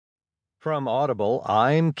From Audible,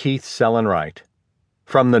 I'm Keith Sellenwright.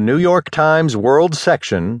 From the New York Times World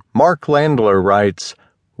section, Mark Landler writes,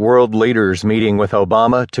 World Leaders Meeting with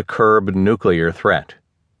Obama to Curb Nuclear Threat.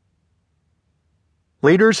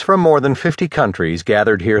 Leaders from more than 50 countries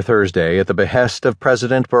gathered here Thursday at the behest of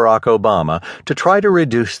President Barack Obama to try to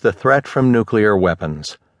reduce the threat from nuclear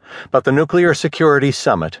weapons. But the Nuclear Security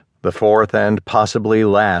Summit, the fourth and possibly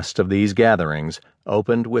last of these gatherings,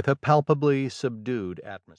 opened with a palpably subdued atmosphere.